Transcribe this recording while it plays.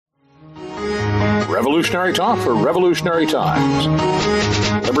Revolutionary talk for revolutionary times.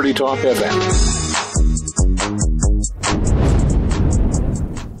 Liberty Talk FM.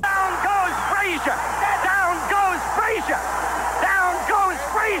 Down goes Frazier! Down goes Frazier! Down goes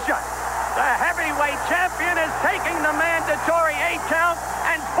Frazier! The heavyweight champion is taking the mandatory 8 count,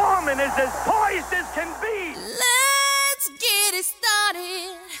 and Foreman is as poised as can be. Let's get it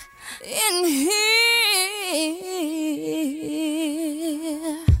started in here.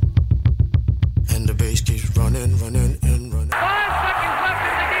 And the bass keeps running and running. 5 seconds left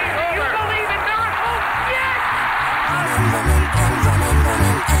in the game. You believe it not? Oh, yes!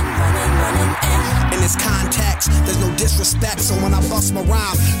 In this context, there's no disrespect, so when I bust my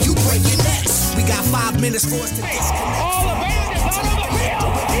rhyme, you break your necks. We got 5 minutes for us to disconnect. All the band is out on the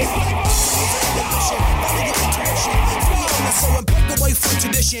field. So and break away from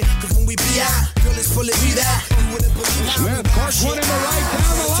tradition, cause when we be out, girl, it's fully be that. Smith parks one in the right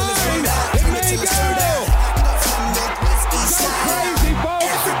down the line. It may go. Go crazy,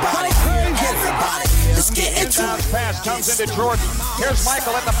 folks. Everybody, let's get into it. Pass comes into Jordan. Here's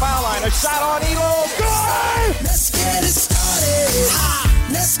Michael at the foul line. A shot on Elo. Good! Let's get it started.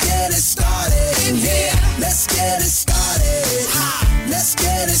 Let's get it started in here. Let's get it started. Let's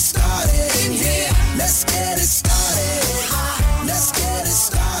get it started in here. Let's get it started. Let's get it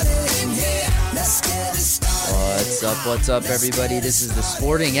started in here. Let's get it started. What's up, everybody? This is the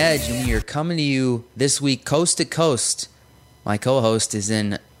Sporting Edge, and we are coming to you this week coast to coast. My co-host is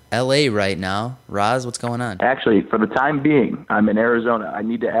in L.A. right now. Roz, what's going on? Actually, for the time being, I'm in Arizona. I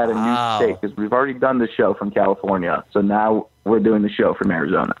need to add a new state because we've already done the show from California. So now we're doing the show from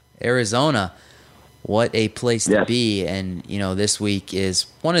Arizona. Arizona. What a place to be. And, you know, this week is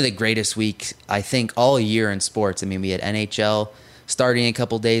one of the greatest weeks, I think, all year in sports. I mean, we had NHL starting a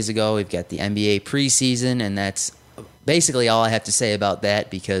couple days ago. We've got the NBA preseason, and that's basically all I have to say about that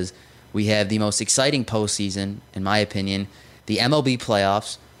because we have the most exciting postseason, in my opinion, the MLB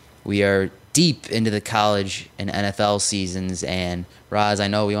playoffs. We are deep into the college and NFL seasons. And, Roz, I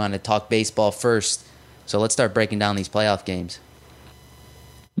know we want to talk baseball first, so let's start breaking down these playoff games.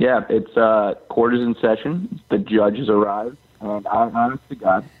 Yeah, it's quarters in session. The Judge has arrived. And I, honest to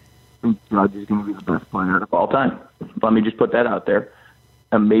God, think Judge is going to be the best player of all time. Let me just put that out there.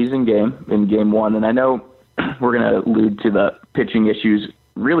 Amazing game in Game 1. And I know we're going to allude to the pitching issues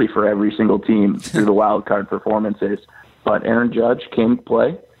really for every single team through the wild card performances. But Aaron Judge came to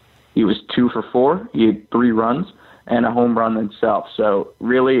play. He was 2 for 4. He had 3 runs and a home run himself. So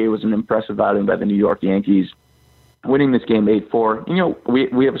really it was an impressive outing by the New York Yankees, winning this game 8-4. You know,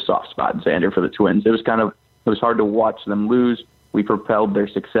 we have a soft spot in Xander for the Twins. It was hard to watch them lose. We propelled their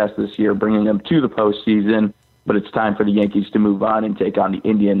success this year, bringing them to the postseason. But it's time for the Yankees to move on and take on the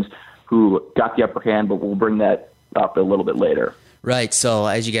Indians, who got the upper hand, but we'll bring that up a little bit later. Right, so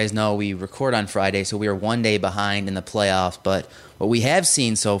as you guys know, we record on Friday, so we are one day behind in the playoffs. But what we have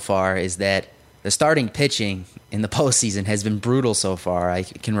seen so far is that the starting pitching in the postseason has been brutal so far. I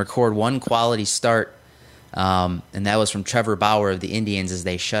can record one quality start, and that was from Trevor Bauer of the Indians as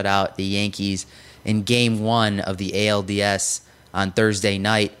they shut out the Yankees in Game 1 of the ALDS on Thursday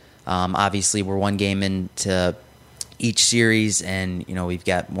night. Obviously, we're one game into each series, and you know we've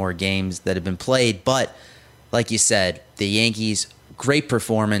got more games that have been played, but like you said, the Yankees, great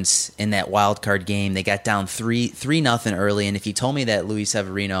performance in that wild card game. They got down 3-0 early, and if you told me that Luis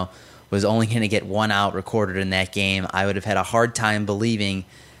Severino was only going to get 1 out recorded in that game, I would have had a hard time believing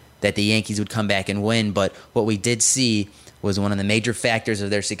that the Yankees would come back and win. But what we did see was one of the major factors of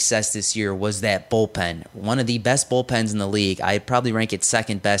their success this year was that bullpen. One of the best bullpens in the league. I'd probably rank it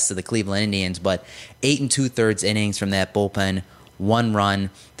second best to the Cleveland Indians, but 8 2/3 innings from that bullpen, 1 run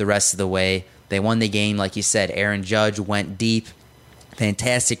the rest of the way. They won the game, like you said. Aaron Judge went deep.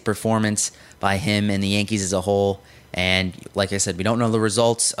 Fantastic performance by him and the Yankees as a whole. And like I said, we don't know the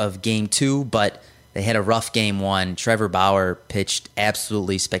results of Game 2, but they had a rough Game 1. Trevor Bauer pitched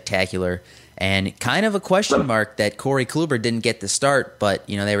absolutely spectacular. And kind of a question mark that Corey Kluber didn't get the start, but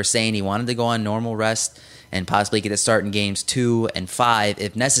you know they were saying he wanted to go on normal rest and possibly get a start in Games 2 and 5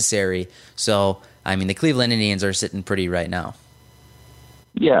 if necessary. So, I mean, the Cleveland Indians are sitting pretty right now.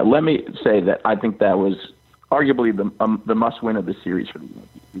 Yeah, let me say that I think that was arguably the must-win of the series for the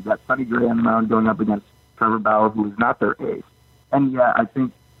Yankees. You've got Sonny Gray on the mound going up against Trevor Bauer, who is not their ace. And yeah, I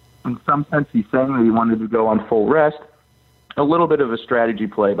think in some sense he's saying that he wanted to go on full rest. A little bit of a strategy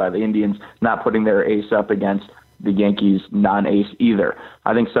play by the Indians, not putting their ace up against the Yankees' non-ace either.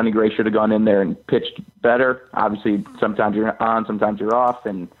 I think Sonny Gray should have gone in there and pitched better. Obviously, sometimes you're on, sometimes you're off,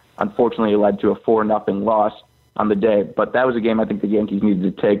 and unfortunately it led to a 4-0 loss on the day. But that was a game I think the Yankees needed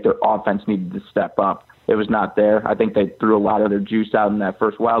to take. Their offense needed to step up. It was not there. I think they threw a lot of their juice out in that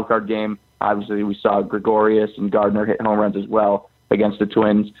first wild card game. Obviously, we saw Gregorius and Gardner hit home runs as well against the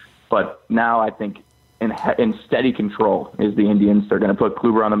Twins. But now I think in steady control is the Indians. They're going to put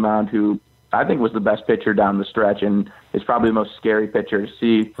Kluber on the mound, who I think was the best pitcher down the stretch and is probably the most scary pitcher to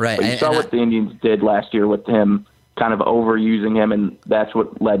see. Right. But you saw what the Indians did last year with him, kind of overusing him, and that's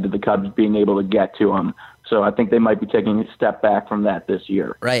what led to the Cubs being able to get to him. So I think they might be taking a step back from that this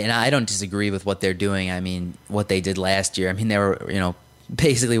year. Right, and I don't disagree with what they're doing. I mean, what they did last year. I mean, they were,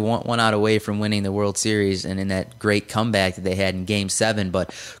 basically one out away from winning the World Series and in that great comeback that they had in Game 7.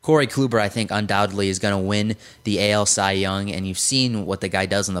 But Corey Kluber, I think, undoubtedly is going to win the AL Cy Young, and you've seen what the guy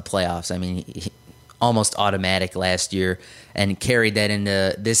does in the playoffs. I mean, he almost automatic last year and carried that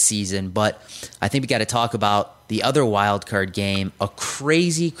into this season. But I think we got to talk about the other wild card game, a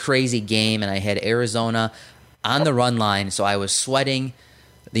crazy, crazy game, and I had Arizona on the run line, so I was sweating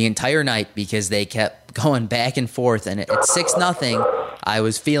the entire night because they kept going back and forth, and at 6-0, I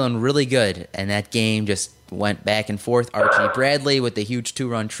was feeling really good, and that game just went back and forth. Archie Bradley with the huge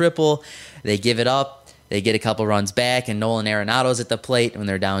 2-run triple. They give it up. They get a couple runs back, and Nolan Arenado's at the plate when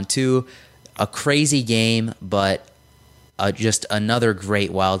they're down 2. A crazy game, but just another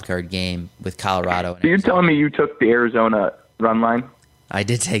great wild card game with Colorado. So you're telling me you took the Arizona run line? I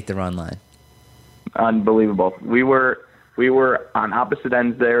did take the run line. Unbelievable. We were on opposite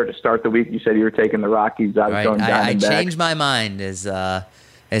ends there to start the week. You said you were taking the Rockies. I was going Diamondbacks. I changed my mind as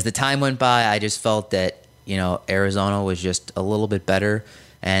the time went by. I just felt that Arizona was just a little bit better,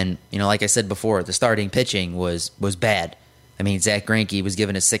 and like I said before, the starting pitching was bad. I mean, Zach Greinke was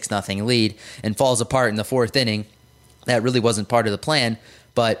given a 6-0 lead and falls apart in the 4th inning. That really wasn't part of the plan,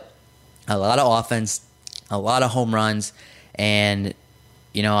 but a lot of offense, a lot of home runs, and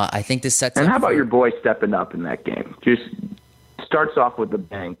I think this sets up. And how about your boy stepping up in that game? Just starts off with a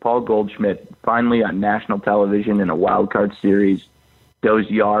bang. Paul Goldschmidt finally on national television in a wild card series goes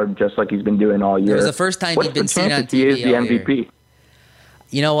yard just like he's been doing all year. It was the first time he'd been seen on TV. He is the MVP.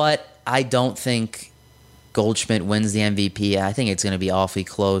 You know what? I don't think Goldschmidt wins the MVP. I think it's going to be awfully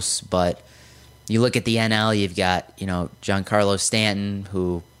close, but you look at the NL, you've got, Giancarlo Stanton,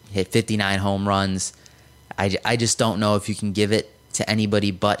 who hit 59 home runs. I just don't know if you can give it to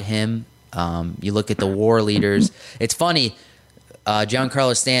anybody but him. You look at the WAR leaders. It's funny,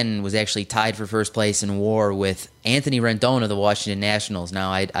 Giancarlo Stanton was actually tied for first place in WAR with Anthony Rendon of the Washington Nationals.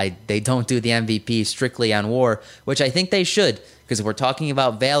 Now, they don't do the MVP strictly on WAR, which I think they should, because if we're talking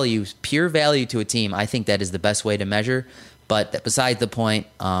about value, pure value to a team, I think that is the best way to measure. But besides the point,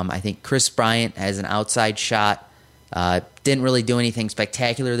 I think Chris Bryant has an outside shot. Didn't really do anything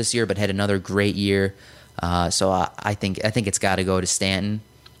spectacular this year, but had another great year. So I think it's got to go to Stanton.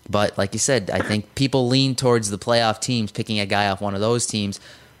 But like you said, I think people lean towards the playoff teams picking a guy off one of those teams,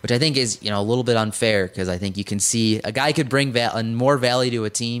 which I think is a little bit unfair, because I think you can see a guy could bring more value to a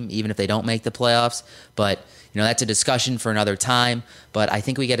team even if they don't make the playoffs. But that's a discussion for another time. But I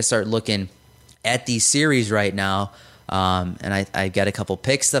think we got to start looking at these series right now. And I got a couple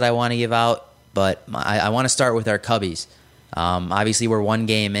picks that I want to give out, but I want to start with our Cubbies. Obviously, we're one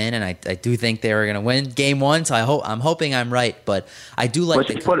game in, and I do think they were going to win Game 1. So I'm hoping I'm right, but I do like.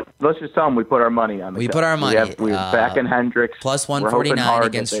 Let's just tell them we put our money on. We put our money. We're back in Hendricks plus 149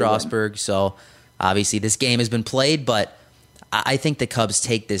 against Strasburg. So obviously, this game has been played, but I think the Cubs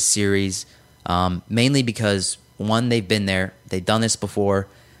take this series mainly because, one, they've been there, they've done this before.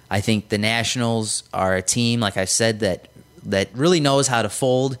 I think the Nationals are a team, like I said, that really knows how to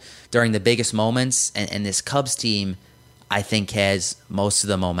fold during the biggest moments, and this Cubs team, I think, has most of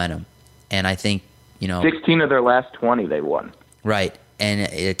the momentum. And I think, 16 of their last 20 they won. Right. And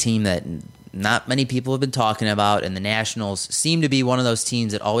a team that not many people have been talking about, and the Nationals seem to be one of those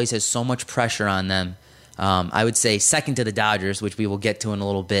teams that always has so much pressure on them. I would say second to the Dodgers, which we will get to in a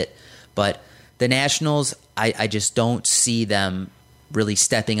little bit. But the Nationals, I just don't see them really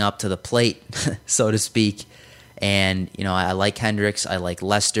stepping up to the plate, so to speak. And, I like Hendricks. I like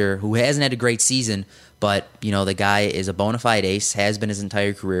Lester, who hasn't had a great season, but, the guy is a bona fide ace, has been his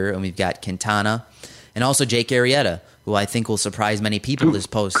entire career. And we've got Quintana and also Jake Arrieta, who I think will surprise many people this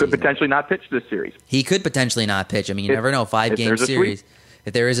postseason. Could potentially not pitch this series. He could potentially not pitch. I mean, you never know. 5-game series.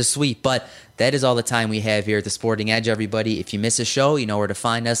 If there is a sweep. But that is all the time we have here at the Sporting Edge, everybody. If you miss a show, you know where to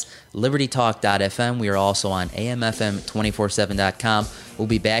find us. LibertyTalk.fm. We are also on AMFM247.com. We'll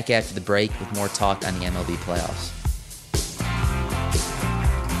be back after the break with more talk on the MLB playoffs.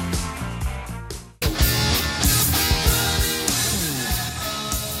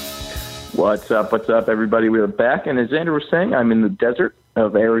 What's up, everybody? We are back, and as Andrew was saying, I'm in the desert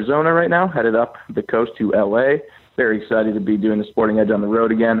of Arizona right now, headed up the coast to L.A., very excited to be doing the Sporting Edge on the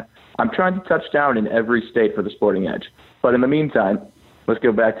road again. I'm trying to touch down in every state for the Sporting Edge. But in the meantime, let's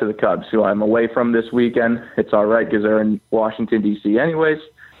go back to the Cubs, who I'm away from this weekend. It's all right because they're in Washington, D.C. anyways.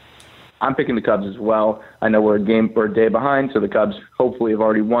 I'm picking the Cubs as well. I know we're a day behind, so the Cubs hopefully have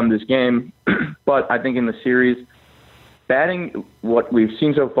already won this game. But I think in the series, batting, what we've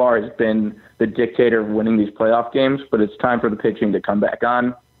seen so far has been the dictator of winning these playoff games, but it's time for the pitching to come back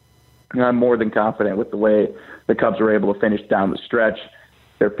on. And I'm more than confident with the way the Cubs were able to finish down the stretch.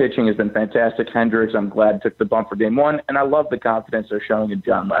 Their pitching has been fantastic. Hendricks, I'm glad, took the bump for Game 1, and I love the confidence they're showing in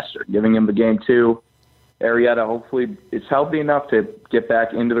John Lester, giving him the Game 2. Arrieta hopefully is healthy enough to get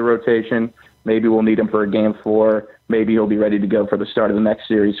back into the rotation. Maybe we'll need him for a Game 4. Maybe he'll be ready to go for the start of the next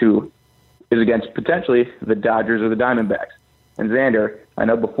series, who is against potentially the Dodgers or the Diamondbacks. And Xander, I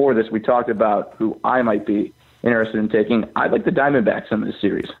know before this we talked about who I might be interested in taking. I like the Diamondbacks in this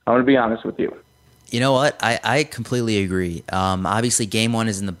series. I want to be honest with you. You know what? I completely agree. Obviously, Game 1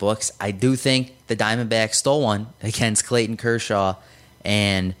 is in the books. I do think the Diamondbacks stole one against Clayton Kershaw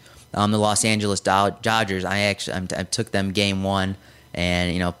and the Los Angeles Dodgers. I took them Game 1,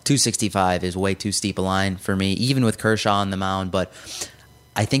 and 265 is way too steep a line for me, even with Kershaw on the mound. But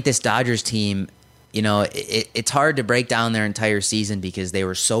I think this Dodgers team, it's hard to break down their entire season because they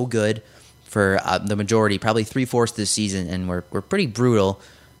were so good for the majority, probably 3/4 of the season, and were pretty brutal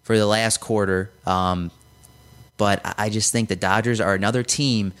for the last quarter. But I just think the Dodgers are another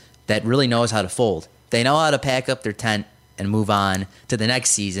team that really knows how to fold. They know how to pack up their tent and move on to the next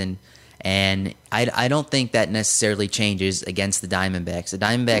season. And I don't think that necessarily changes against the Diamondbacks. The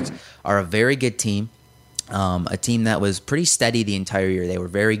Diamondbacks are a very good team, a team that was pretty steady the entire year. They were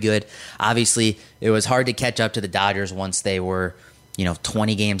very good. Obviously, it was hard to catch up to the Dodgers once they were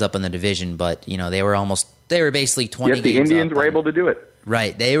 20 games up in the division, but they were basically 20 Yet games the Indians up were able to do it.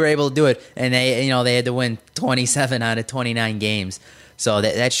 Right, they were able to do it, and they had to win 27 out of 29 games. So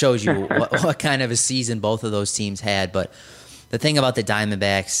that shows you what kind of a season both of those teams had. But the thing about the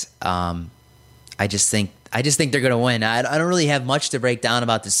Diamondbacks, I just think they're going to win. I don't really have much to break down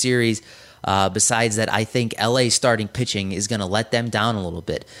about the series, besides that I think LA's starting pitching is going to let them down a little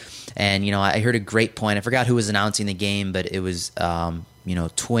bit. And I heard a great point. I forgot who was announcing the game, but it was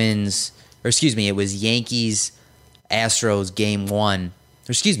Twins, or excuse me, it was Yankees, Astros Game 1, or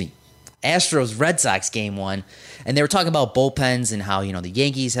excuse me, Astros Red Sox Game 1, and they were talking about bullpens and how the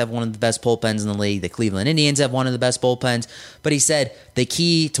Yankees have one of the best bullpens in the league, the Cleveland Indians have one of the best bullpens, but he said the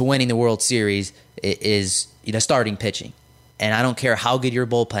key to winning the World Series is starting pitching. And I don't care how good your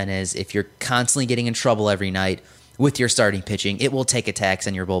bullpen is, if you're constantly getting in trouble every night with your starting pitching, it will take a tax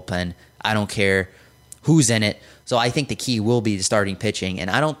on your bullpen. I don't care who's in it. So I think the key will be the starting pitching, and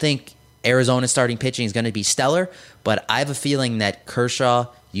I don't think Arizona's starting pitching is going to be stellar, but I have a feeling that Kershaw,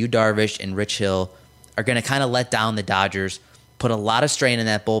 Yu Darvish, and Rich Hill are going to kind of let down the Dodgers, put a lot of strain in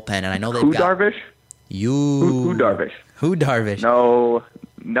that bullpen, and I know they've got... Darvish? Who Darvish? Who Darvish? No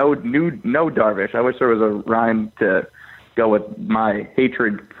Darvish. I wish there was a rhyme to go with my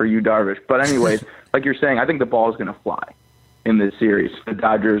hatred for Yu Darvish. But anyways, like you're saying, I think the ball is going to fly in this series, the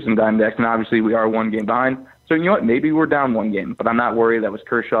Dodgers and Diamondbacks, and obviously we are one game behind. So you know what? Maybe we're down one game, but I'm not worried. That was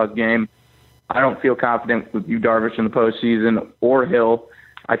Kershaw's game. I don't feel confident with Yu Darvish in the postseason or Hill.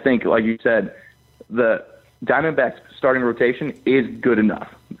 I think, like you said, the Diamondbacks starting rotation is good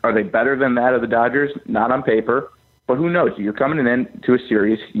enough. Are they better than that of the Dodgers? Not on paper, but who knows? You're coming in to a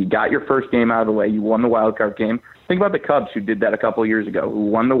series. You got your first game out of the way. You won the wild card game. Think about the Cubs who did that a couple of years ago, who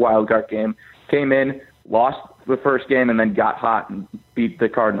won the wild card game, came in, lost the first game, and then got hot and beat the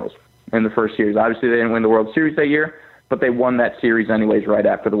Cardinals in the first series. Obviously, they didn't win the World Series that year, but they won that series anyways right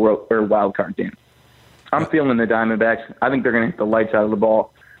after the wild card game. I'm feeling the Diamondbacks. I think they're going to hit the lights out of the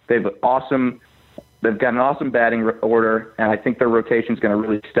ball. They've got an awesome batting order, and I think their rotation is going to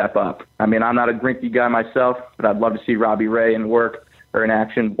really step up. I mean, I'm not a Greinke guy myself, but I'd love to see Robbie Ray in work or in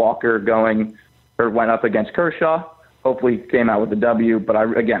action. Walker went up against Kershaw. Hopefully came out with a W, but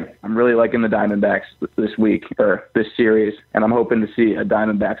I'm really liking the Diamondbacks this week, or this series, and I'm hoping to see a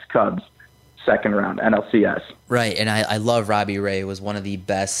Diamondbacks-Cubs second round NLCS. Right, and I love Robbie Ray. Was one of the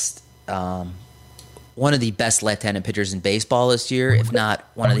best left-handed pitchers in baseball this year, if not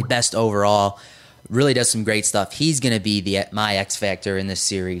one of the best overall. Really does some great stuff. He's going to be my X factor in this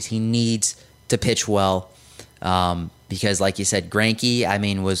series. He needs to pitch well, because, like you said,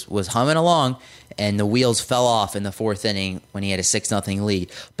 Greinke, was humming along, and the wheels fell off in the fourth inning when he had a 6-0 lead.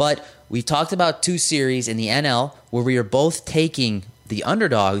 But we talked about two series in the NL where we are both taking the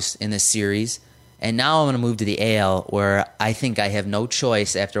underdogs in this series, and now I'm going to move to the AL, where I think I have no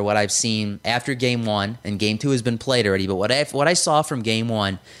choice after what I've seen after Game 1, and Game 2 has been played already, but what I saw from Game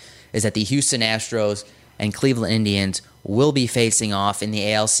 1 is that the Houston Astros and Cleveland Indians will be facing off in the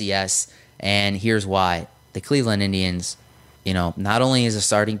ALCS, and here's why. The Cleveland Indians not only is the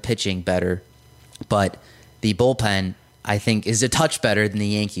starting pitching better, but the bullpen, I think, is a touch better than the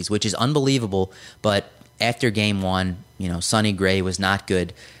Yankees, which is unbelievable. But after game one, Sonny Gray was not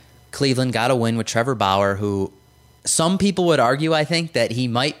good. Cleveland got a win with Trevor Bauer, who some people would argue, I think, that he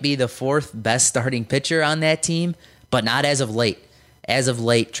might be the fourth best starting pitcher on that team, but not as of late. As of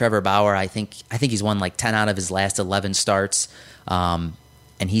late, Trevor Bauer, I think he's won like 10 out of his last 11 starts, and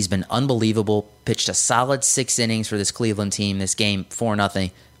he's been unbelievable. Pitched a solid 6 innings for this Cleveland team. This game,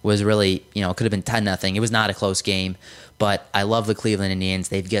 4-0, was really, could have been 10-0. It was not a close game, but I love the Cleveland Indians.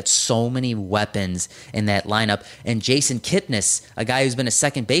 They've got so many weapons in that lineup. And Jason Kipnis, a guy who's been a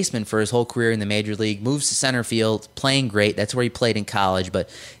second baseman for his whole career in the major league, moves to center field, playing great. That's where he played in college. But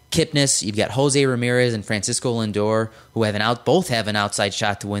Kipnis, you've got Jose Ramirez and Francisco Lindor, who both have an outside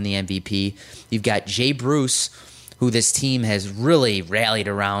shot to win the MVP. You've got Jay Bruce, who this team has really rallied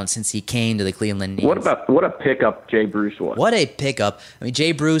around since he came to the Cleveland Indians. What a pickup Jay Bruce was. What a pickup. I mean,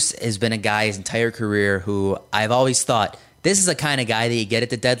 Jay Bruce has been a guy his entire career who I've always thought, this is the kind of guy that you get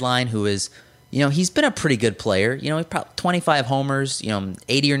at the deadline who is, he's been a pretty good player. He's probably 25 homers,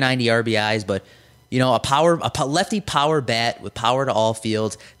 80 or 90 RBIs, but a lefty power bat with power to all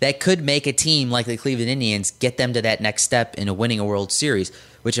fields that could make a team like the Cleveland Indians get them to that next step into winning a World Series,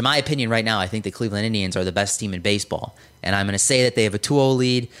 which in my opinion right now, I think the Cleveland Indians are the best team in baseball. And I'm going to say that they have a 2-0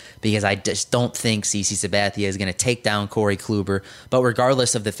 lead because I just don't think CC Sabathia is going to take down Corey Kluber. But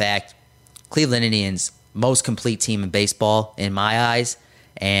regardless of the fact, Cleveland Indians, most complete team in baseball in my eyes,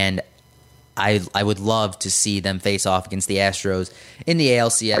 and I would love to see them face off against the Astros in the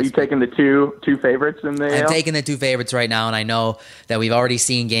ALCS. Are you taking the two favorites in the AL? I'm taking the 2 favorites right now, and I know that we've already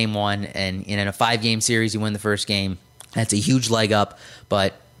seen game 1, and in a 5-game series, you win the first game. That's a huge leg up,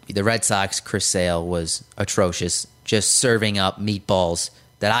 but the Red Sox, Chris Sale, was atrocious, just serving up meatballs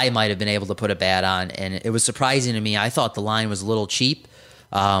that I might have been able to put a bat on, and it was surprising to me. I thought the line was a little cheap.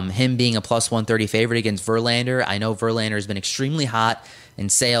 Him being a plus 130 favorite against Verlander. I know Verlander has been extremely hot, and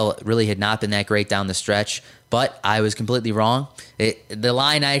Sale really had not been that great down the stretch, but I was completely wrong. The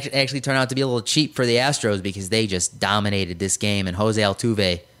line actually turned out to be a little cheap for the Astros because they just dominated this game, and Jose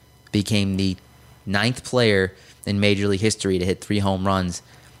Altuve became the 9th player in Major League history to hit 3 home runs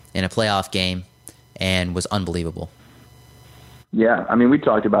in a playoff game and was unbelievable. Yeah, I mean, we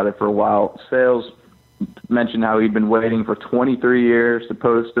talked about it for a while. Sales mentioned how he'd been waiting for 23 years to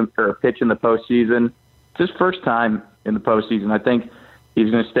pitch in the postseason. It's his first time in the postseason. I think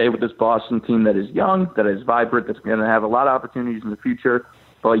he's going to stay with this Boston team that is young, that is vibrant, that's going to have a lot of opportunities in the future.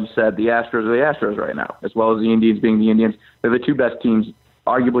 But like you said, the Astros are the Astros right now, as well as the Indians being the Indians. They're the 2 best teams,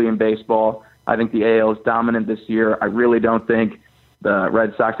 arguably, in baseball. I think the AL is dominant this year. I really don't think the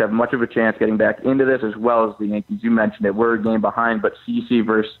Red Sox have much of a chance getting back into this, as well as the Yankees. You mentioned it. We're a game behind, but CC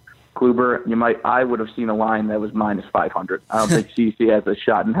versus Kluber, I would have seen a line that was minus 500. I don't think CC has a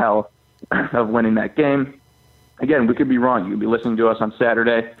shot in hell of winning that game. Again, we could be wrong. You could be listening to us on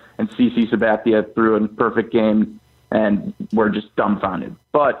Saturday, and CC Sabathia threw a perfect game, and we're just dumbfounded.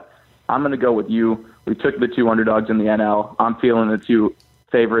 But I'm going to go with you. We took the 2 underdogs in the NL. I'm feeling the 2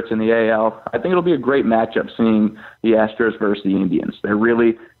 favorites in the AL. I think it'll be a great matchup seeing the Astros versus the Indians. They're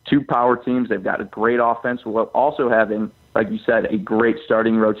really 2 power teams. They've got a great offense while also having, like you said, a great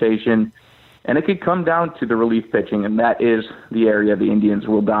starting rotation. And it could come down to the relief pitching, and that is the area the Indians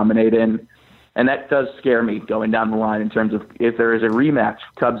will dominate in. And that does scare me going down the line in terms of if there is a rematch,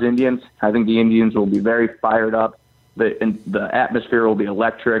 Cubs-Indians, I think the Indians will be very fired up. The atmosphere will be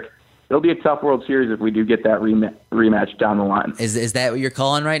electric. It'll be a tough World Series if we do get that rematch down the line. Is that what you're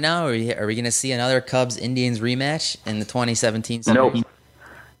calling right now? Are we going to see another Cubs-Indians rematch in the 2017 series? Nope.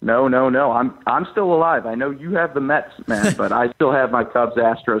 No. I'm still alive. I know you have the Mets, man, but I still have my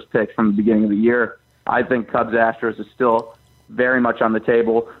Cubs-Astros pick from the beginning of the year. I think Cubs-Astros is still very much on the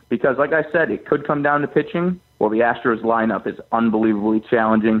table because, like I said, it could come down to pitching. Well, the Astros lineup is unbelievably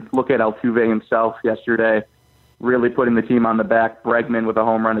challenging. Look at Altuve himself yesterday, really putting the team on the back. Bregman with a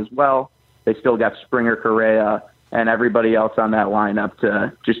home run as well. They still got Springer, Correa, and everybody else on that lineup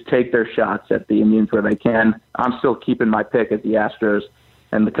to just take their shots at the Indians where they can. I'm still keeping my pick as the Astros,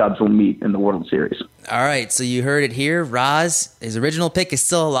 and the Cubs will meet in the World Series. All right, so you heard it here. Roz, his original pick is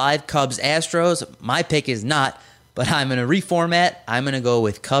still alive, Cubs-Astros. My pick is not, but I'm going to reformat. I'm going to go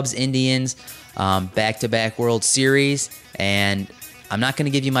with Cubs-Indians, back-to-back World Series, and I'm not going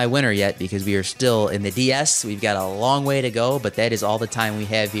to give you my winner yet because we are still in the DS. We've got a long way to go, but that is all the time we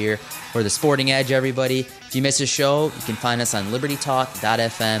have here for the Sporting Edge, everybody. If you miss a show, you can find us on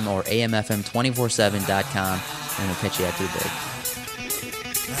libertytalk.fm or amfm247.com, and we'll catch you after the break.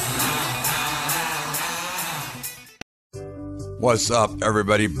 What's up,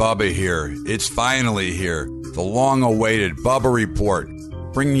 everybody? Bubba here. It's finally here. the long-awaited Bubba Report,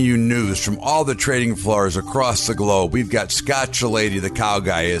 bringing you news from all the trading floors across the globe. We've got Scott Chilady, the cow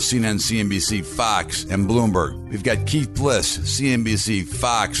guy, as seen on CNBC, Fox, and Bloomberg. We've got Keith Bliss, CNBC,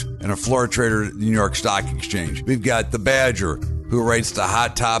 Fox, and a floor trader at the New York Stock Exchange. We've got the Badger, who writes the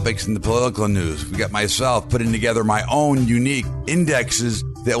hot topics and the political news. We've got myself putting together my own unique indexes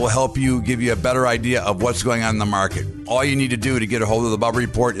that will help you, give you a better idea of what's going on in the market. All you need to do to get a hold of the Bubba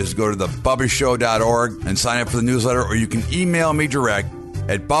Report is go to thebubbashow.org and sign up for the newsletter, or you can email me direct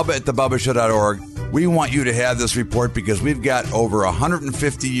at bubba@thebubbashow.org. We want you to have this report because we've got over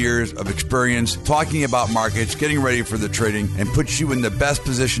 150 years of experience talking about markets, getting ready for the trading, and puts you in the best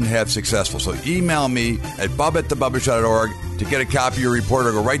position to have successful. So email me at bubba@thebubbashow.org to get a copy of your report,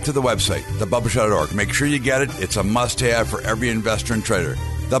 or go right to the website, thebubbashow.org. Make sure you get it. It's a must-have for every investor and trader.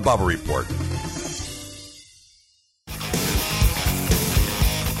 The Bubba Report.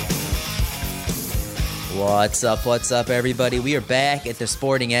 What's up, everybody? We are back at the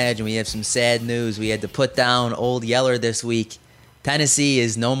Sporting Edge, and we have some sad news. We had to put down Old Yeller this week. Tennessee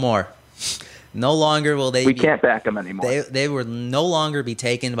is no more. No longer will they. We can't back them anymore. They will no longer be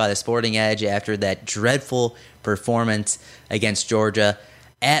taken by the Sporting Edge after that dreadful performance against Georgia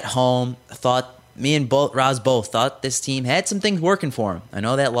at home. Me and Roz both thought this team had some things working for them. I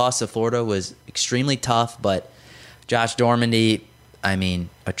know that loss to Florida was extremely tough, but Josh Dormandy,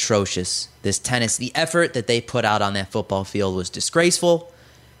 atrocious. This the effort that they put out on that football field was disgraceful,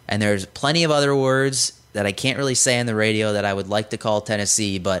 and there's plenty of other words that I can't really say on the radio that I would like to call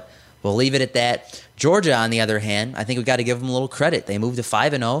Tennessee, but we'll leave it at that. Georgia, on the other hand, I think we've got to give them a little credit. They moved to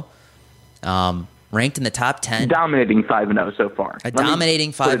 5-0, ranked in the top 10. Dominating 5-0 so far.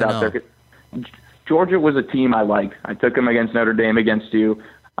 Dominating 5-0. Georgia was a team I liked. I took them against Notre Dame, against you.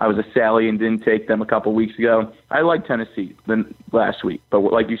 I was a Sally and didn't take them a couple weeks ago. I liked Tennessee last week. But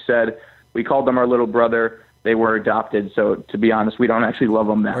like you said, we called them our little brother. They were adopted. So to be honest, we don't actually love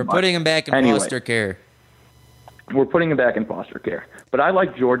them that much. We're putting them back in foster care. We're putting them back in foster care. But I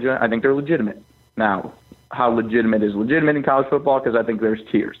like Georgia. I think they're legitimate. Now, how legitimate is legitimate in college football? Because I think there's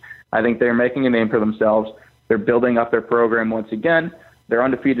tiers. I think they're making a name for themselves. They're building up their program once again. They're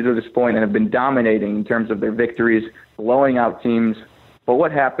undefeated to this point and have been dominating in terms of their victories, blowing out teams. But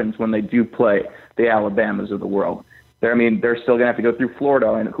what happens when they do play the Alabamas of the world? They're still going to have to go through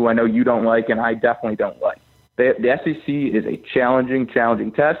Florida, and who I know you don't like, and I definitely don't like. The SEC is a challenging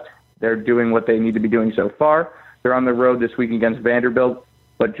test. They're doing what they need to be doing so far. They're on the road this week against Vanderbilt.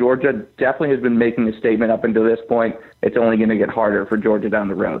 But Georgia definitely has been making a statement up until this point. It's only going to get harder for Georgia down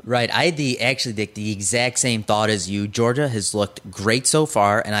the road. Right. I had the exact same thought as you. Georgia has looked great so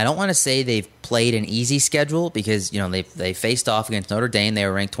far, and I don't want to say they've played an easy schedule because they faced off against Notre Dame. They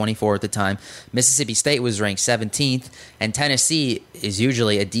were ranked 24 at the time. Mississippi State was ranked 17th, and Tennessee is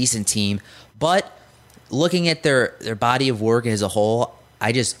usually a decent team. But looking at their body of work as a whole,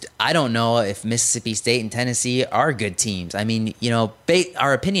 I don't know if Mississippi State and Tennessee are good teams.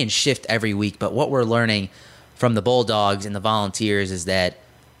 Our opinions shift every week, but what we're learning from the Bulldogs and the Volunteers is that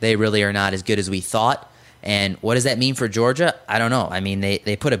they really are not as good as we thought. And what does that mean for Georgia? I don't know.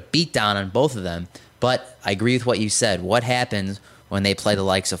 They put a beat down on both of them, but I agree with what you said. What happens when they play the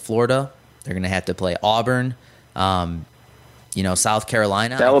likes of Florida? They're going to have to play Auburn, South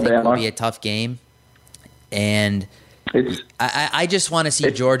Carolina. Alabama. I think will be a tough game. And I just want to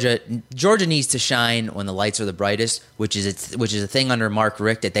see Georgia. Georgia needs to shine when the lights are the brightest, which is a thing under Mark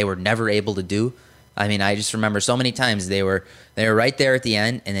Richt that they were never able to do. I just remember so many times they were right there at the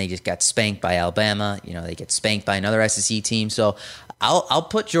end, and they just got spanked by Alabama. They get spanked by another SEC team. So I'll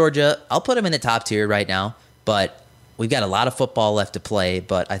put Georgia. I'll put them in the top tier right now. But we've got a lot of football left to play.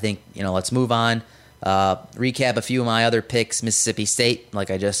 But I think let's move on. Recap a few of my other picks. Mississippi State, like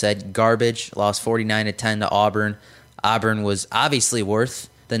I just said, garbage. Lost 49-10 to Auburn. Auburn was obviously worth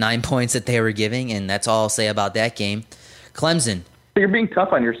the 9 points that they were giving, and that's all I'll say about that game. Clemson. You're being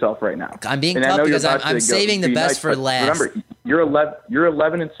tough on yourself right now. I'm being tough because I'm saving the best for last. Remember, you're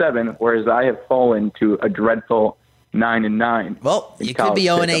 11-7, whereas I have fallen to a dreadful 9-9. Well, you could be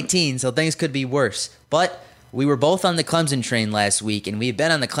 0-18, so things could be worse. But we were both on the Clemson train last week, and we've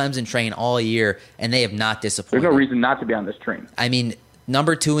been on the Clemson train all year, and they have not disappointed. There's no reason not to be on this train.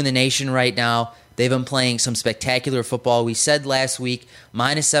 Number 2 in the nation right now. They've been playing some spectacular football. We said last week,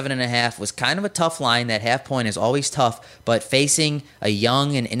 -7.5 was kind of a tough line. That half point is always tough, but facing a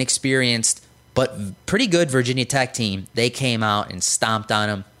young and inexperienced but pretty good Virginia Tech team, they came out and stomped on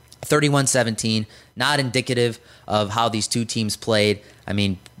them 31-17. Not indicative of how these two teams played.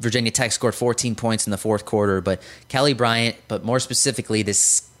 Virginia Tech scored 14 points in the fourth quarter, but Kelly Bryant, but more specifically,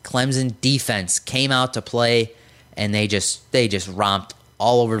 this Clemson defense came out to play, and they just romped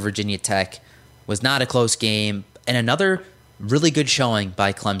all over Virginia Tech was not a close game, and another really good showing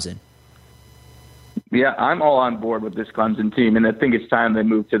by Clemson. Yeah, I'm all on board with this Clemson team, and I think it's time they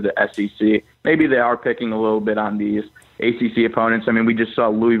move to the SEC. Maybe they are picking a little bit on these ACC opponents. I mean, we just saw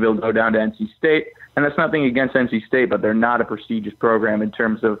Louisville go down to NC State, and that's nothing against NC State, but they're not a prestigious program in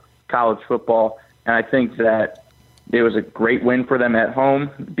terms of college football. And I think that it was a great win for them at home,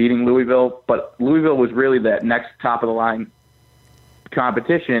 beating Louisville. But Louisville was really that next top-of-the-line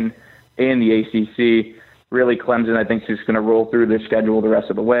competition in the ACC. Really, Clemson, I think, is just going to roll through their schedule the rest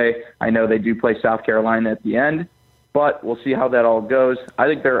of the way. I know they do play South Carolina at the end, but we'll see how that all goes. I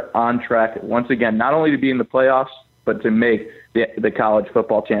think they're on track, once again, not only to be in the playoffs, but to make the college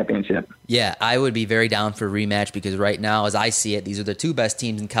football championship. Yeah, I would be very down for a rematch because right now, as I see it, these are the two best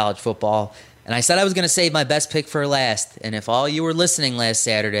teams in college football. And I said I was going to save my best pick for last. And if all you were listening last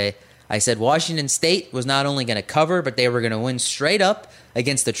Saturday, I said Washington State was not only going to cover, but they were going to win straight up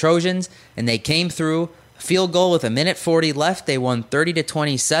against the Trojans. And they came through. Field goal with 1:40 left. They won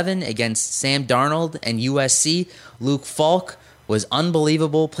 30-27 against Sam Darnold and USC. Luke Falk was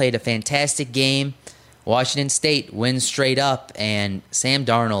unbelievable, played a fantastic game. Washington State wins straight up, and Sam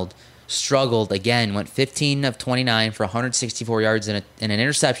Darnold struggled again, went 15 of 29 for 164 yards and an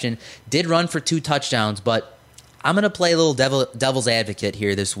interception. Did run for 2 touchdowns, but I'm going to play a little devil's advocate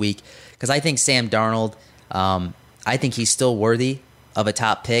here this week because I think Sam Darnold, I think he's still worthy of a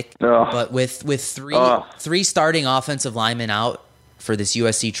top pick. But with three starting offensive linemen out for this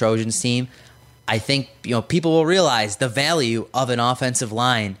USC Trojans team, I think people will realize the value of an offensive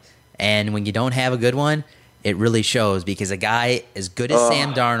line. And when you don't have a good one, it really shows because a guy as good as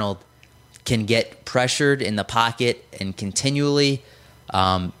Sam Darnold can get pressured in the pocket and continually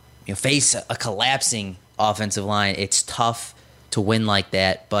face a collapsing offensive line. It's tough to win like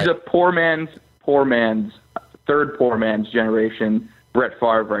that. But he's a poor man's third poor man's generation Brett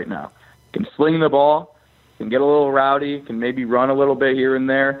Favre right now. Can sling the ball, can get a little rowdy, can maybe run a little bit here and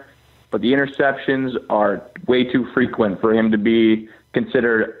there, but the interceptions are way too frequent for him to be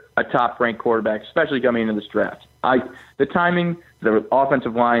considered a top-ranked quarterback, especially coming into this draft. The timing, the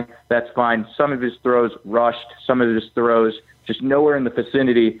offensive line, that's fine. Some of his throws rushed, some of his throws just nowhere in the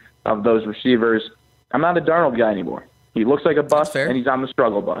vicinity of those receivers. I'm not a Darnold guy anymore. He looks like a bust, and he's on the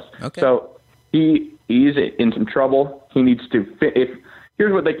struggle bus. Okay. So he's in some trouble. He needs to fit.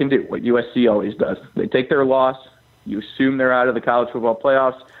 Here's what they can do, what USC always does. They take their loss, you assume they're out of the college football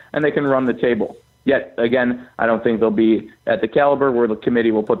playoffs, and they can run the table. Yet, again, I don't think they'll be at the caliber where the committee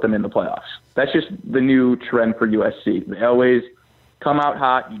will put them in the playoffs. That's just the new trend for USC. They always come out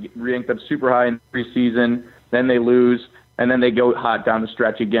hot, you rank them super high in the preseason, then they lose, and then they go hot down the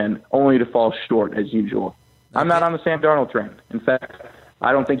stretch again, only to fall short as usual. Okay. I'm not on the Sam Darnold trend. In fact,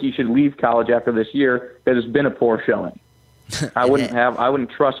 I don't think he should leave college after this year because it's been a poor showing. I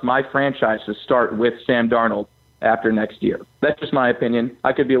wouldn't trust my franchise to start with Sam Darnold after next year. That's just my opinion.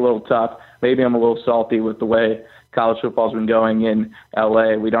 I could be a little tough. Maybe I'm a little salty with the way college football's been going in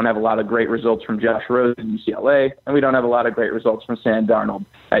L.A. We don't have a lot of great results from Josh Rosen at UCLA, and we don't have a lot of great results from Sam Darnold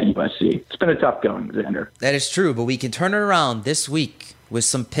at USC. It's been a tough going, Xander. That is true, but we can turn it around this week with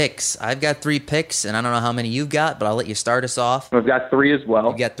some picks. I've got 3 picks, and I don't know how many you've got, but I'll let you start us off. I've got 3 as well.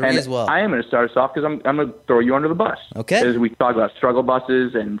 You've got 3 as well. I am going to start us off because I'm going to throw you under the bus. Okay. Because we talked about struggle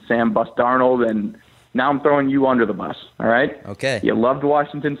buses and Sam Bust Darnold, and now I'm throwing you under the bus, all right? Okay. You loved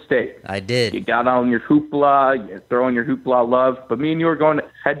Washington State. I did. You got on your hoopla, you're throwing your hoopla love, but me and you are going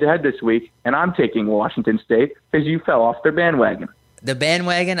head-to-head this week, and I'm taking Washington State because you fell off their bandwagon. The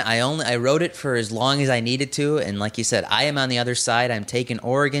bandwagon, I rode it for as long as I needed to, and like you said, I am on the other side. I'm taking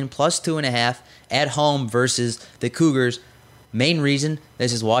Oregon plus 2.5 at home versus the Cougars. Main reason,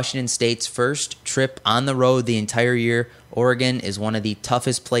 this is Washington State's first trip on the road the entire year. Oregon is one of the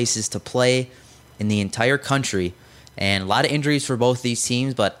toughest places to play in the entire country, and a lot of injuries for both these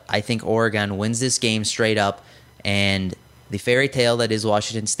teams, but I think Oregon wins this game straight up, and the fairy tale that is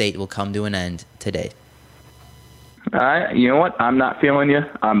Washington State will come to an end today. You know what? I'm not feeling you.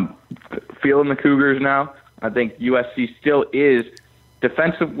 I'm feeling the Cougars now. I think USC still is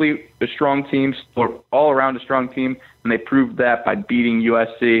defensively a strong team, still all around a strong team, and they proved that by beating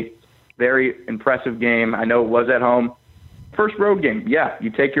USC. Very impressive game. I know it was at home. First road game, yeah, you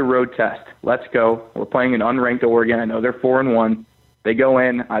take your road test. Let's go. We're playing an unranked Oregon. I know they're 4-1. They go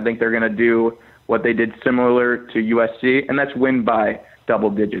in. I think they're going to do what they did similar to USC, and that's win by double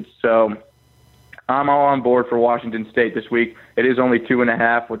digits. So I'm all on board for Washington State this week. It is only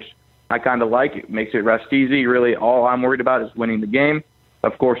 2.5, which I kind of like. It makes it rest easy. Really, all I'm worried about is winning the game.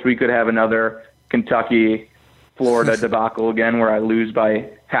 Of course, we could have another Kentucky, Florida debacle again where I lose by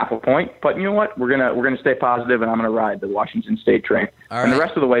half a point. But you know what? We're gonna stay positive, and I'm gonna ride the Washington State train. And the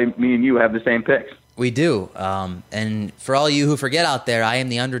rest of the way, me and you have the same picks. We do. And for all you who forget out there, I am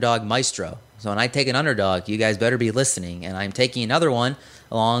the underdog maestro. So when I take an underdog, you guys better be listening. And I'm taking another one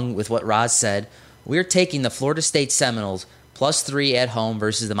along with what Roz said. We're taking the Florida State Seminoles +3 at home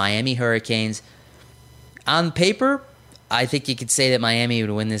versus the Miami Hurricanes. On paper, I think you could say that Miami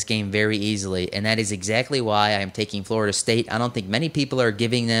would win this game very easily, and that is exactly why I am taking Florida State. I don't think many people are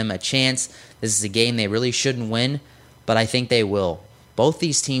giving them a chance. This is a game they really shouldn't win, but I think they will. Both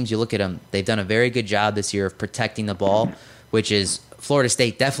these teams, you look at them, they've done a very good job this year of protecting the ball, which is Florida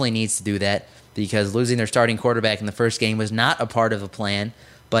State definitely needs to do that because losing their starting quarterback in the first game was not a part of the plan.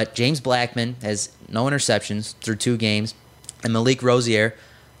 But James Blackman has no interceptions through 2 games, and Malik Rozier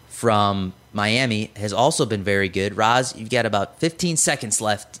from Miami has also been very good. Roz, you've got about 15 seconds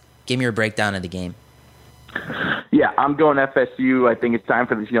left. Give me your breakdown of the game. Yeah, I'm going FSU. I think it's time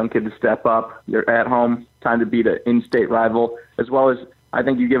for this young kid to step up. They're at home. Time to beat an in-state rival. As well as, I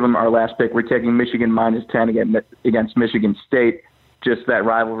think you give them our last pick. We're taking Michigan -10 against Michigan State. Just that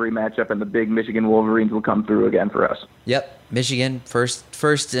rivalry matchup, and the big Michigan Wolverines will come through again for us. Yep, Michigan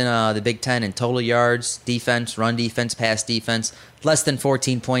first in the Big Ten in total yards, defense, run defense, pass defense, less than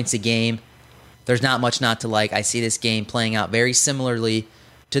 14 points a game. There's not much not to like. I see this game playing out very similarly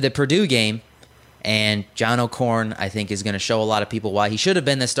to the Purdue game, and John O'Korn, I think, is going to show a lot of people why he should have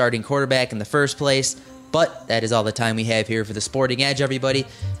been the starting quarterback in the first place. But that is all the time we have here for the Sporting Edge, everybody.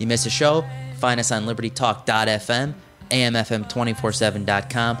 You miss a show, find us on libertytalk.fm,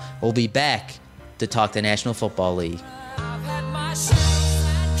 amfm247.com. We'll be back to talk the National Football League.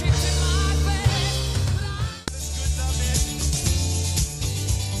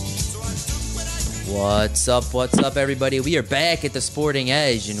 What's up, everybody? We are back at the Sporting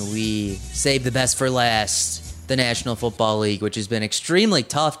Edge, and we saved the best for last, the National Football League, which has been extremely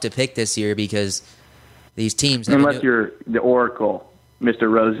tough to pick this year because these teams... Unless you're the Oracle,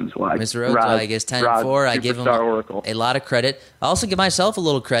 Mr. Rosenzweig. Mr. Rosenzweig is 10-4. I give him Oracle. A lot of credit. I also give myself a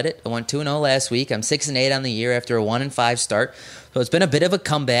little credit. I went 2-0 last week. I'm 6-8 on the year after a 1-5 start. So it's been a bit of a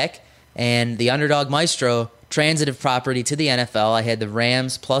comeback, and the underdog maestro... transitive property to the NFL. I had the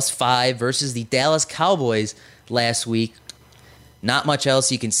Rams +5 versus the Dallas Cowboys last week. Not much else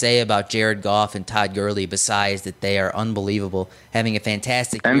you can say about Jared Goff and Todd Gurley besides that they are unbelievable, having a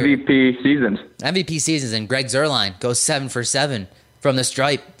fantastic year. MVP seasons, and Greg Zuerlein goes 7 for 7 from the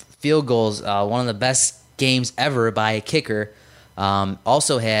stripe. Field goals, one of the best games ever by a kicker.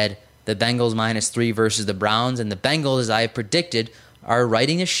 Also had the Bengals -3 versus the Browns, and the Bengals, as I predicted, are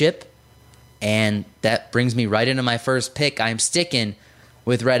righting a ship. And that brings me right into my first pick. I'm sticking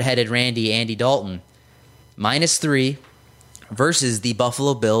with redheaded Randy, Andy Dalton. -3 versus the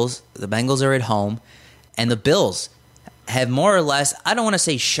Buffalo Bills. The Bengals are at home. And the Bills have more or less, I don't want to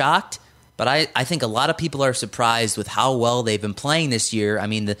say shocked, but I think a lot of people are surprised with how well they've been playing this year. I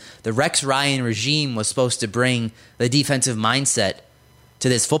mean, the Rex Ryan regime was supposed to bring the defensive mindset to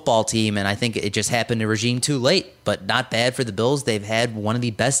this football team, and I think it just happened to regime too late, but not bad for the Bills. They've had one of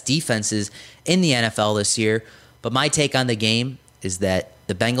the best defenses in the NFL this year, but my take on the game is that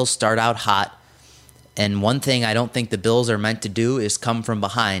the Bengals start out hot, and one thing I don't think the Bills are meant to do is come from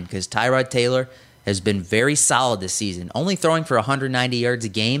behind, because Tyrod Taylor has been very solid this season, only throwing for 190 yards a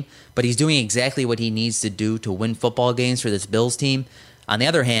game, but he's doing exactly what he needs to do to win football games for this Bills team. On the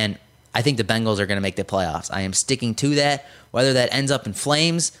other hand, I think the Bengals are going to make the playoffs. I am sticking to that. Whether that ends up in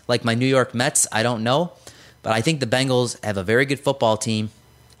flames like my New York Mets, I don't know. But I think the Bengals have a very good football team.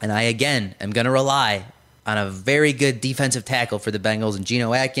 And I, again, am going to rely on a very good defensive tackle for the Bengals and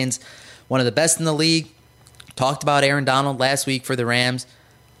Geno Atkins, one of the best in the league. Talked about Aaron Donald last week for the Rams.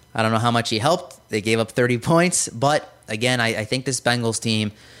 I don't know how much he helped. They gave up 30 points. But, again, I think this Bengals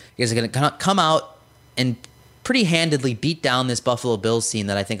team is going to come out and pretty handedly beat down this Buffalo Bills team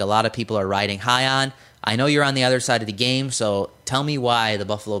that I think a lot of people are riding high on. I know you're on the other side of the game, so tell me why the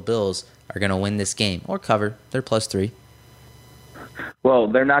Buffalo Bills are going to win this game or cover. They're +3. Well,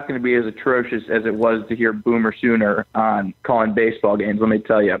 they're not going to be as atrocious as it was to hear Boomer Sooner on calling baseball games, let me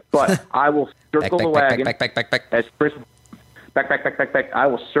tell you. But I will circle the wagon. As Chris, back. I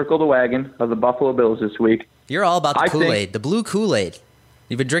will circle the wagon of the Buffalo Bills this week. You're all about the Kool-Aid, the blue Kool-Aid.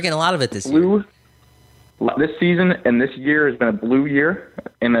 You've been drinking a lot of it this year. This season and this year has been a blue year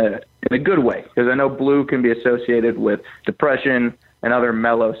in a good way, because I know blue can be associated with depression and other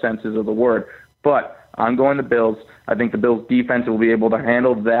mellow senses of the word. But I'm going the Bills. I think the Bills' defense will be able to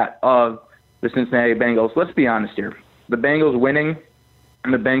handle that of the Cincinnati Bengals. Let's be honest here. The Bengals winning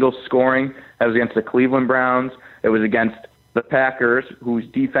and the Bengals scoring, that was against the Cleveland Browns. It was against the Packers, whose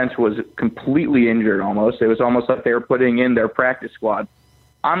defense was completely injured almost. It was almost like they were putting in their practice squad.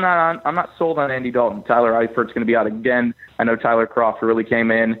 I'm not sold on Andy Dalton. Tyler Eifert's going to be out again. I know Tyler Crawford really came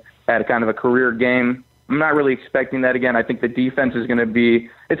in, had a kind of a career game. I'm not really expecting that again. I think the defense is going to be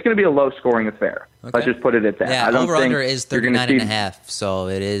a low-scoring affair. Okay. Let's just put it at that. Yeah, over-under is 39.5, so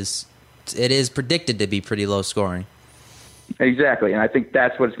it is predicted to be pretty low-scoring. Exactly, and I think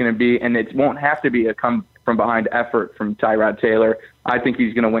that's what it's going to be, and it won't have to be a come-from-behind effort from Tyrod Taylor. I think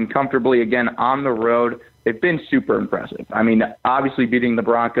he's going to win comfortably again on the road. They've been super impressive. I mean, obviously beating the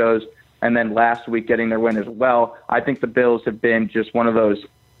Broncos and then last week getting their win as well. I think the Bills have been just one of those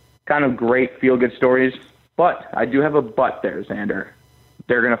kind of great feel-good stories. But I do have a but there, Xander.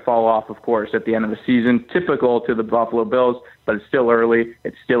 They're going to fall off, of course, at the end of the season, typical to the Buffalo Bills, but it's still early.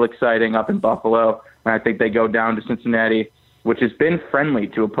 It's still exciting up in Buffalo. And I think they go down to Cincinnati, which has been friendly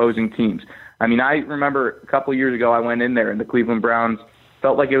to opposing teams. I mean, I remember a couple of years ago I went in there and the Cleveland Browns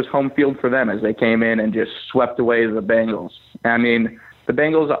felt like it was home field for them as they came in and just swept away the Bengals. I mean, the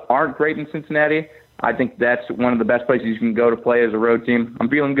Bengals aren't great in Cincinnati. I think that's one of the best places you can go to play as a road team. I'm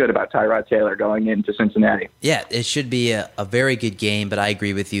feeling good about Tyrod Taylor going into Cincinnati. Yeah, it should be a very good game, but I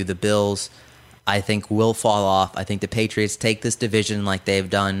agree with you. The Bills, I think, will fall off. I think the Patriots take this division like they've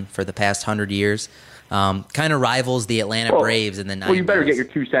done for the past 100 years. Kind of rivals the Atlanta Braves in the 90s. Well, you better get your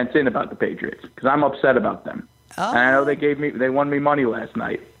 2 cents in about the Patriots because I'm upset about them. And I know they won me money last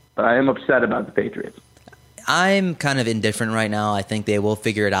night, but I am upset about the Patriots. I'm kind of indifferent right now. I think they will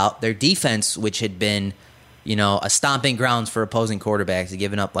figure it out. Their defense, which had been, a stomping grounds for opposing quarterbacks,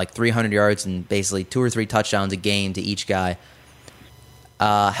 giving up like 300 yards and basically 2 or 3 touchdowns a game to each guy,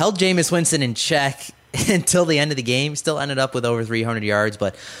 held Jameis Winston in check until the end of the game. Still ended up with over 300 yards,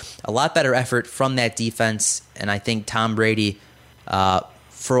 but a lot better effort from that defense. And I think Tom Brady,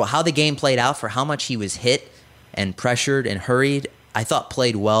 for how the game played out, for how much he was hit and pressured and hurried, I thought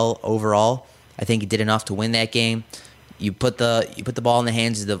played well overall. I think he did enough to win that game. You put the ball in the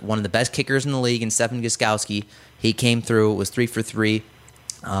hands of one of the best kickers in the league, in Stephen Gostkowski. He came through, was 3 for 3.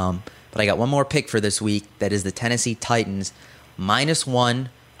 But I got one more pick for this week. That is the Tennessee Titans -1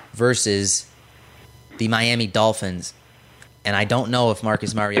 versus the Miami Dolphins. And I don't know if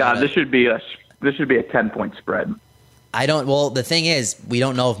Marcus Mariota. God, this should be a 10-point spread. Well, the thing is, we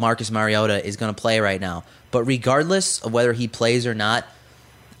don't know if Marcus Mariota is going to play right now. But regardless of whether he plays or not,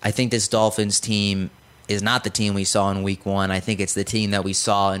 I think this Dolphins team is not the team we saw in Week 1. I think it's the team that we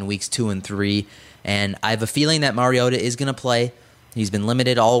saw in Weeks 2 and 3. And I have a feeling that Mariota is going to play. He's been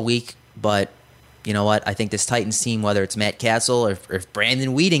limited all week. But you know what? I think this Titans team, whether it's Matt Castle or if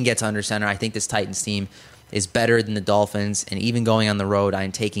Brandon Weeden gets under center, I think this Titans team is better than the Dolphins. And even going on the road,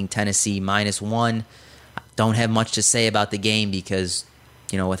 I'm taking Tennessee -1. Don't have much to say about the game because,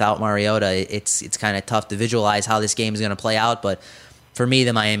 without Mariota, it's kind of tough to visualize how this game is going to play out. But for me,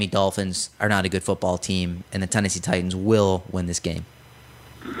 the Miami Dolphins are not a good football team, and the Tennessee Titans will win this game.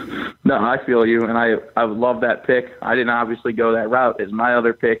 No, I feel you, and I love that pick. I didn't obviously go that route. As my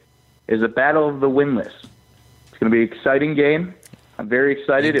other pick is a battle of the winless. It's going to be an exciting game. I'm very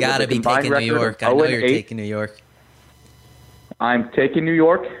excited. You got to be taking New York. I know you're taking New York. I'm taking New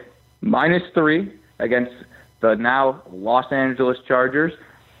York -3 against the now Los Angeles Chargers.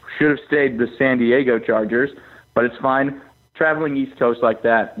 Should have stayed the San Diego Chargers, but it's fine. Traveling East Coast like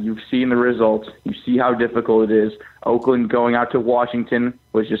that, you've seen the results. You see how difficult it is. Oakland going out to Washington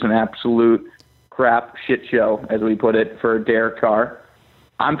was just an absolute crap shit show, as we put it, for Derek Carr.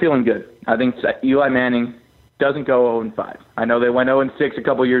 I'm feeling good. I think Eli Manning doesn't go 0-5. I know they went 0-6 a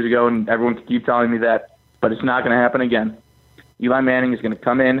couple years ago, and everyone can keep telling me that, but it's not going to happen again. Eli Manning is going to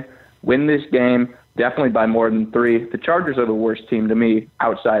come in, win this game, definitely by more than 3. The Chargers are the worst team to me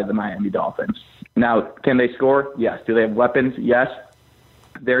outside of the Miami Dolphins. Now, can they score? Yes. Do they have weapons? Yes.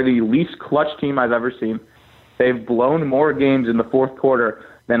 They're the least clutch team I've ever seen. They've blown more games in the fourth quarter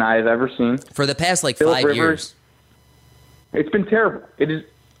than I've ever seen. For the past, 5 years. It's been terrible. It is,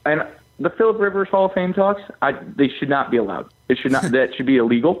 and the Phillip Rivers Hall of Fame talks, they should not be allowed. It should not. That should be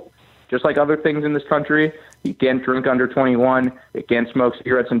illegal. Just like other things in this country, you can't drink under 21. You can't smoke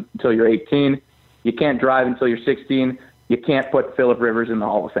cigarettes until you're 18. You can't drive until you're 16. You can't put Phillip Rivers in the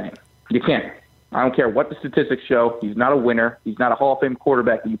Hall of Fame. You can't. I don't care what the statistics show. He's not a winner. He's not a Hall of Fame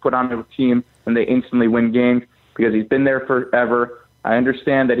quarterback that you put on a team and they instantly win games because he's been there forever. I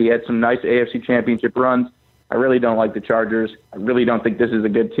understand that he had some nice AFC Championship runs. I really don't like the Chargers. I really don't think this is a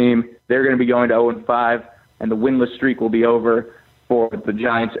good team. They're going to be going to 0-5, and the winless streak will be over for the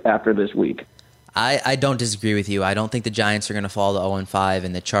Giants after this week. I don't disagree with you. I don't think the Giants are going to fall to 0-5,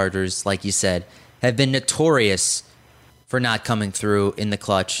 and the Chargers, like you said, have been notorious for not coming through in the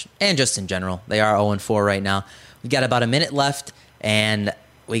clutch, and just in general. They are 0-4 right now. We got about a minute left, and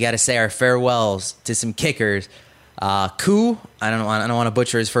we got to say our farewells to some kickers. Koo, I don't want to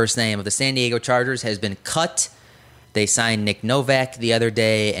butcher his first name, of the San Diego Chargers has been cut. They signed Nick Novak the other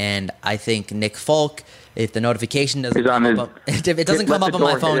day, and I think Nick Folk, if the notification doesn't come up, if it doesn't come up on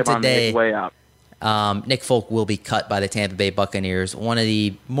my phone today, Nick Folk will be cut by the Tampa Bay Buccaneers. One of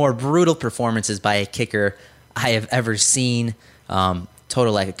the more brutal performances by a kicker I have ever seen.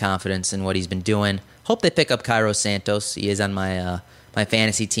 Total lack of confidence in what he's been doing. Hope they pick up Cairo Santos. He is on my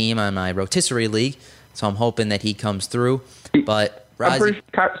fantasy team, on my rotisserie league, so I'm hoping that he comes through. But I'm pretty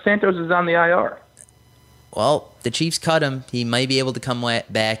sure Santos is on the IR. Well, the Chiefs cut him. He might be able to come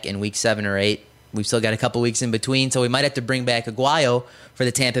back in week 7 or 8. We've still got a couple weeks in between, so we might have to bring back Aguayo for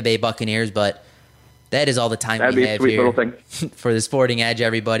the Tampa Bay Buccaneers, but that is all the time we have here. That'd be a sweet little thing. For the Sporting Edge,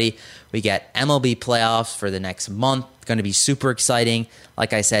 everybody. We got MLB playoffs for the next month. It's going to be super exciting.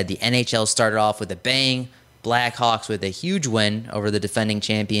 Like I said, the NHL started off with a bang. Blackhawks with a huge win over the defending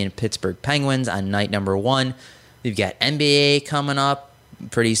champion Pittsburgh Penguins on night number 1. We've got NBA coming up.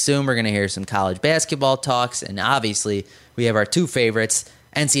 Pretty soon we're going to hear some college basketball talks, and obviously we have our 2 favorites,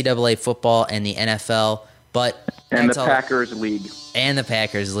 NCAA football and the NFL. And the Packers League. And the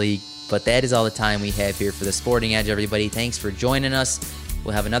Packers League. But that is all the time we have here for the Sporting Edge, everybody. Thanks for joining us.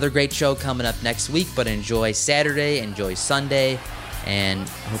 We'll have another great show coming up next week, but enjoy Saturday, enjoy Sunday, and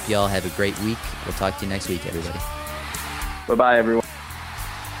hope you all have a great week. We'll talk to you next week, everybody. Bye-bye, everyone.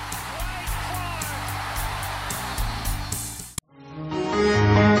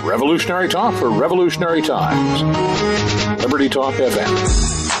 Revolutionary talk for revolutionary times. Liberty Talk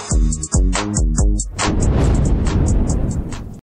FM.